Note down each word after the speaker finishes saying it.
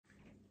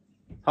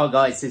Hi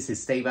guys, this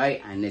is Steve A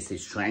and this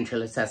is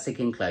Tarantula-tastic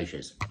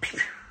Enclosures.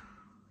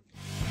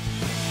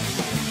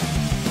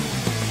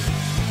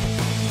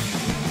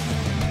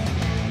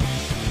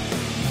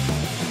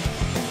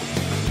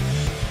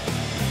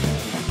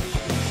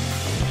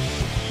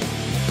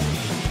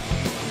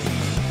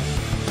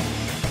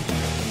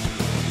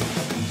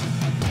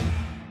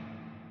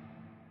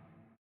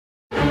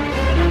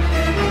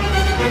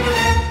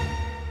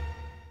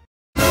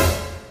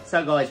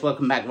 So guys,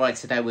 welcome back. Right,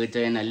 today we're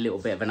doing a little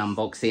bit of an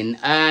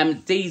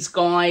unboxing. These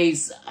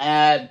guys,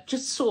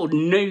 just sort of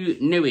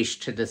newish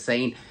to the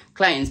scene.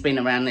 Clayton's been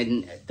around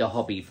in the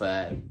hobby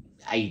for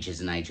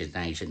ages and ages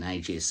and ages and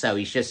ages. So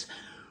he's just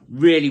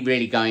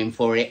really going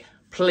for it.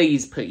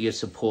 Please put your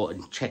support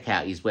and check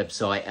out his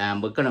website.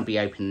 We're going to be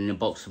opening the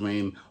box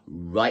room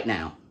right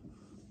now.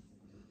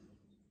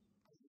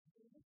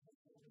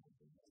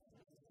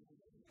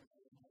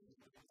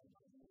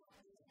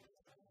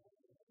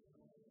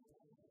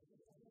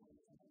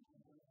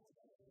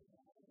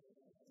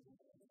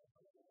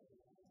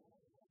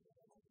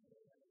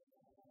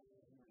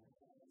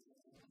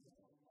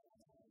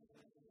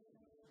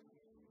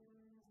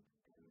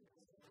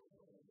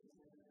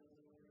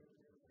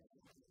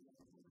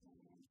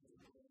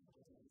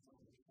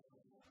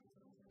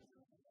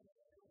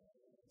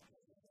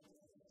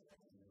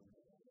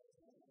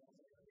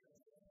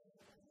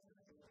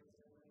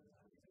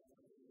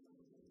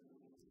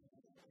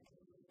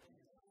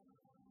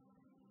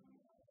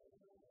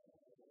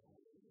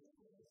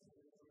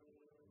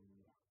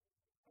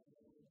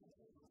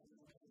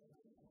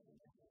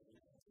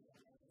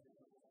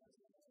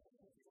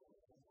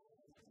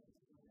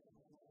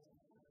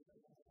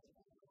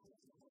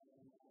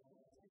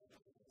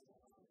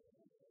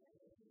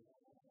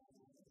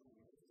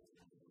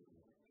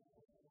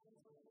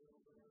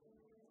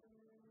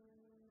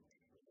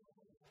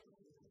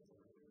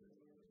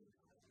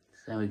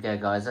 So there we go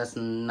guys, that's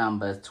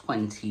number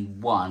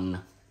 21.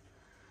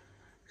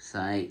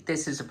 So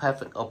this is a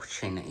perfect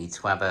opportunity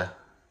to have a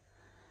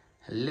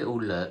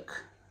little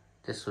look.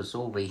 This was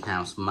all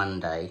Rehouse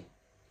Monday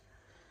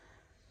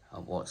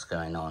of what's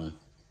going on.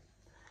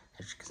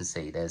 As you can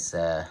see, there's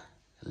a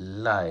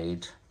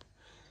load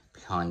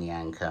behind the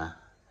anchor,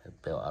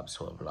 built up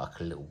sort of like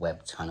a little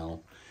web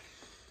tunnel.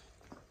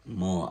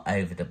 More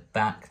over the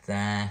back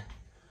there.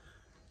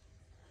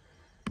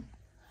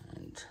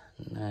 And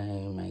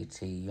no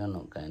matey, you're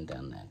not going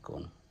down there, go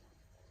on.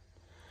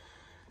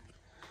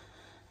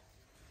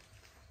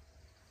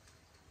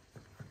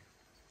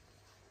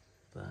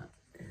 But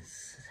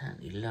there's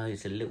certainly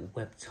loads of little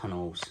web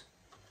tunnels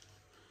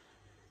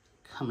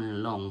coming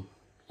along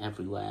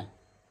everywhere.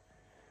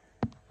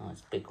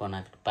 Nice big one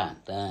over the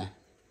back there.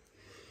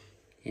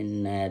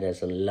 In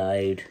there's a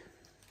load.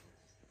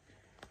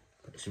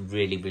 But it's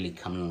really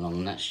coming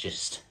along. That's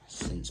just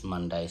since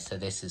Monday. So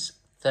this is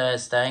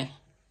Thursday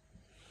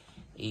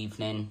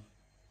evening.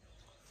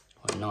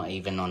 We're not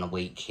even on a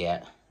week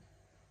yet.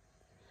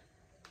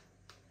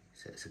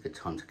 So it's a good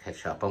time to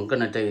catch up. I'm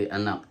going to do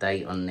an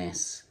update on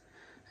this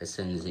as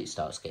soon as it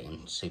starts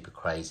getting super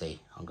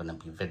crazy. I'm going to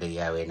be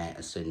videoing it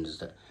as soon as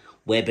the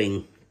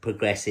webbing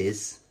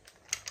progresses.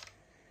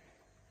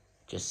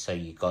 Just so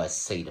you guys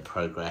see the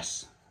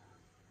progress.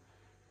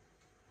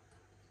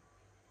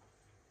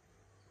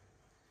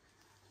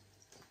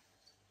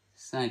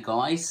 So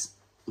guys,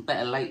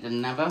 better late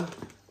than never.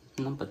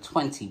 Number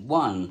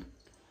 21.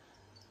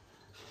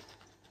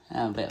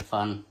 Have a bit of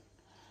fun.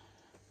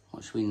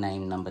 What should we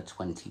name number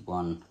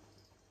 21?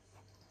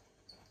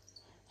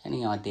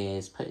 Any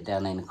ideas, put it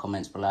down in the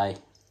comments below.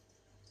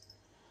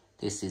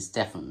 This is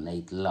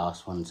definitely the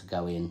last one to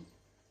go in.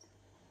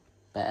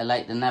 Better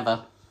late than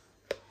never.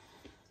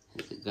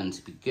 Is it going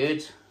to be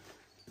good?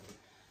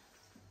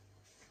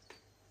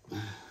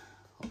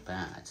 Or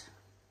bad?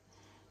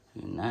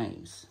 Who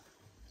knows?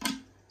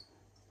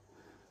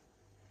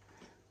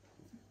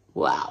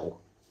 Wow,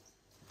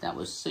 that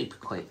was super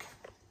quick.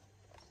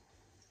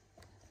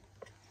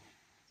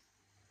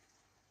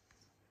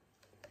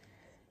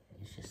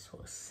 It's just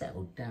sort of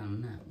settled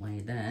down that way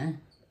there.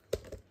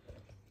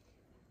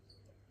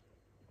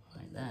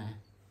 Right there.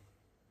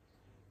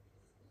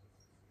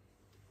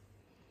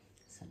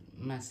 So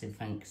massive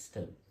thanks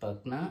to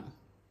Bugnut.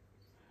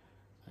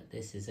 But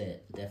this is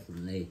it,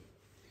 definitely.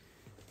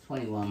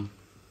 21.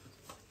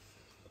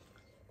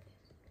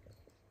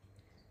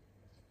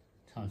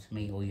 Time to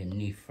meet all your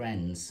new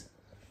friends.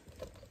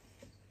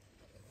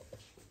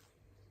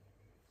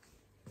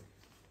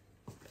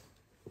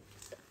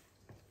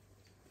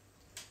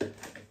 I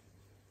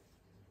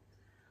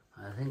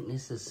think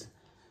this is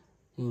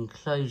the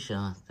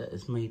enclosure that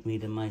has made me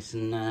the most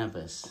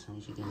nervous.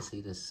 As you can see,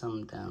 there's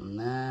some down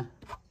there.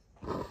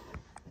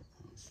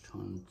 Let's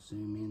try and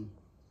zoom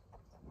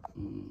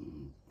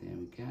in. There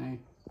we go.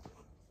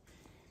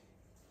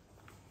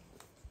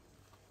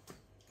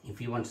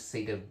 If you want to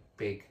see the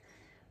big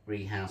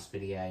Rehouse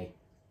video,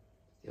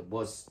 it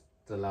was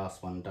the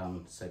last one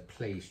done, so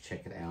please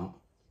check it out.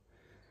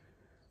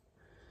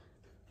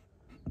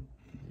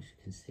 As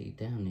you can see,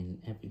 down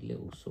in every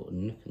little sort of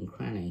nook and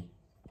cranny,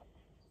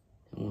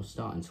 all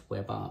starting to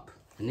web up.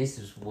 And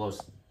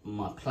was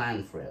my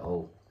plan for it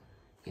all,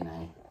 you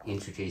know,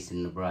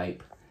 introducing the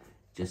rope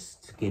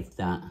just to give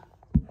that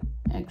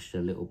extra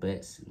little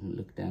bits.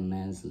 Look down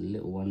there, there's a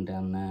little one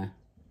down there.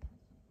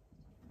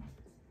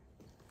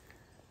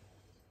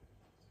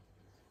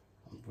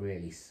 I'm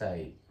really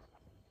so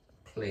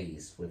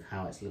pleased with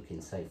how it's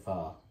looking so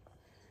far.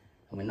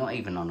 And we're not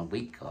even on a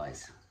week,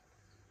 guys.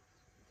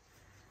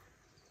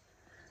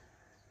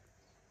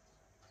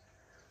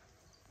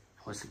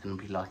 What's it going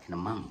to be like in a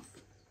month?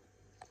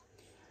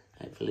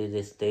 Hopefully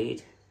this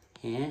dude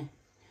here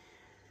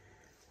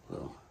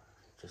will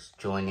just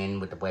join in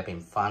with the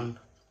webbing fun.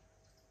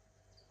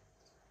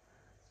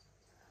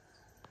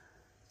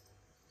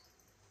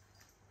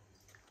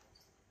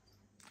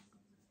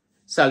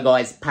 So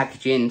guys,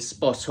 packaging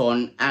spot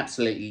on,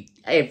 absolutely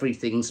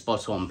everything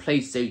spot on.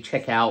 Please do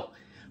check out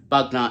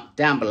Bugnut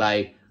down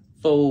below.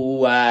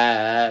 Full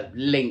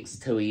links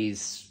to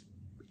his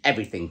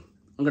everything.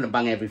 I'm going to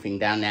bung everything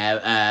down there.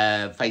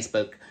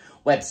 Facebook,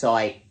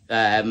 website,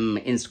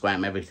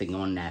 Instagram, everything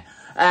on there.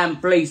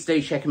 Please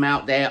do check them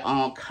out. They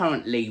are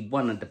currently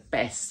one of the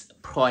best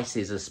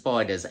prices of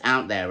spiders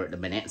out there at the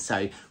minute.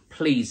 So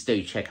please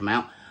do check them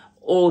out.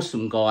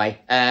 Awesome guy.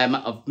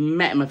 I've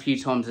met him a few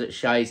times at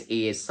shows.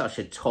 He is such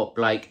a top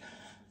bloke.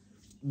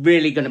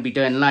 Really going to be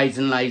doing loads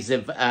and loads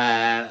of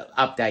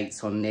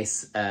updates on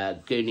this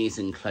Goonies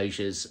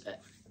enclosures.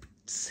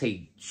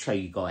 Show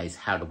you guys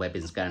how the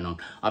webbing's going on.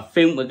 I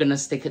think we're going to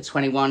stick at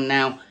 21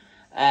 now.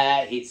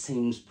 It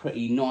seems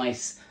pretty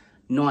nice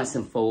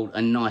and full,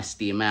 and nice.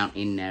 The amount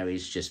in there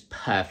is just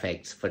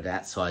perfect for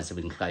that size of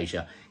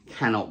enclosure.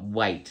 Cannot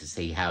wait to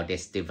see how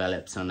this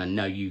develops, and I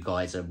know you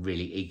guys are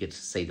really eager to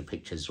see the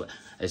pictures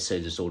as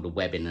soon as all the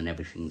webbing and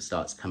everything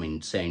starts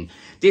coming soon.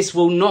 This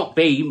will not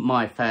be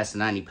my first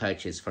and only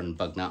purchase from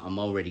Bugnut. I'm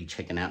already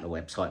checking out the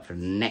website for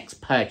the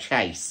next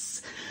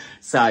purchase.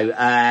 So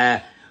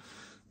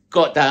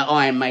got the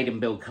Iron Maiden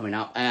build coming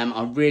up.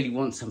 I really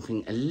want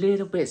something a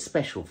little bit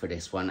special for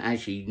this one.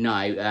 As you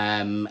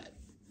know,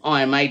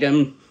 Iron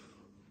Maiden,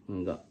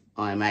 we've got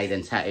Iron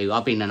Maiden tattoo.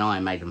 I've been an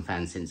Iron Maiden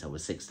fan since I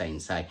was 16,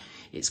 so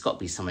it's got to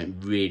be something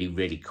really,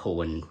 really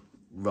cool and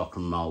rock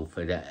and roll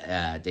for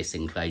this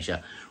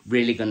enclosure.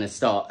 Really going to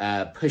start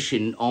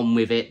pushing on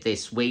with it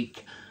this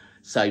week.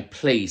 So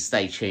please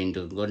stay tuned.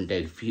 I'm going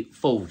to do a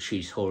full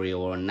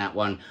tutorial on that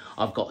one.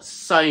 I've got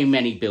so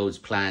many builds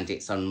planned,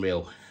 it's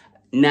unreal.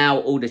 Now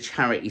all the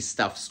charity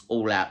stuff's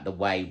all out the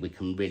way, we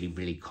can really,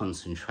 really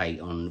concentrate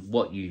on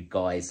what you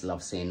guys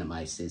love seeing the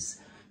most, is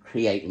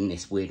creating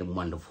this weird and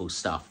wonderful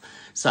stuff.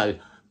 So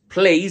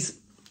please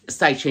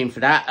stay tuned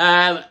for that.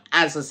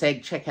 As I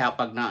said, check out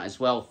Bugnut as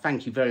well.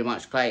 Thank you very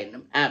much,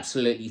 Clayton.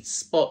 Absolutely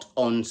spot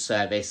on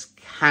service.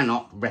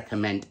 Cannot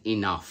recommend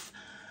enough.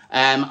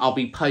 I'll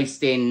be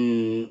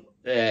posting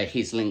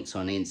his links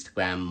on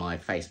Instagram, my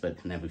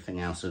Facebook and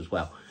everything else as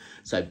well.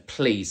 So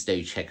please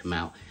do check them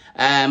out.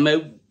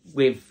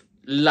 With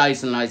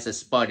loads and loads of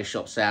spider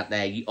shops out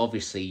there,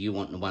 obviously you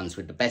want the ones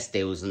with the best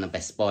deals and the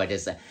best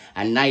spiders,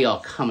 and they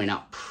are coming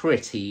up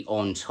pretty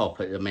on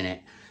top at the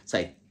minute.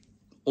 So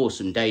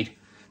awesome, dude.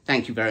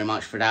 Thank you very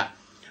much for that.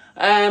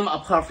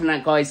 Apart from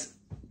that, guys,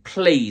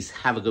 please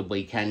have a good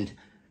weekend.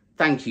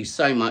 Thank you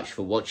so much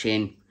for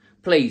watching.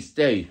 Please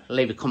do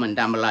leave a comment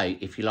down below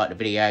if you like the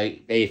video.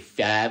 If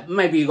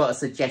maybe you got a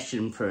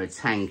suggestion for a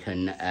tank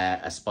and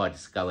a spider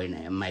to go in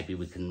it, and maybe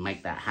we can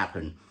make that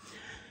happen.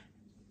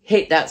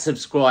 Hit that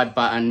subscribe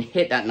button,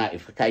 hit that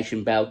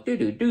notification bell,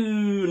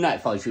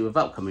 notifies you of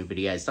upcoming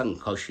videos. Doesn't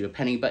cost you a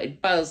penny, but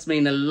it does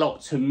mean a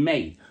lot to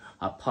me.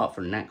 Apart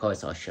from that,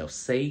 guys, I shall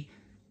see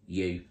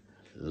you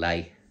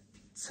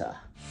later.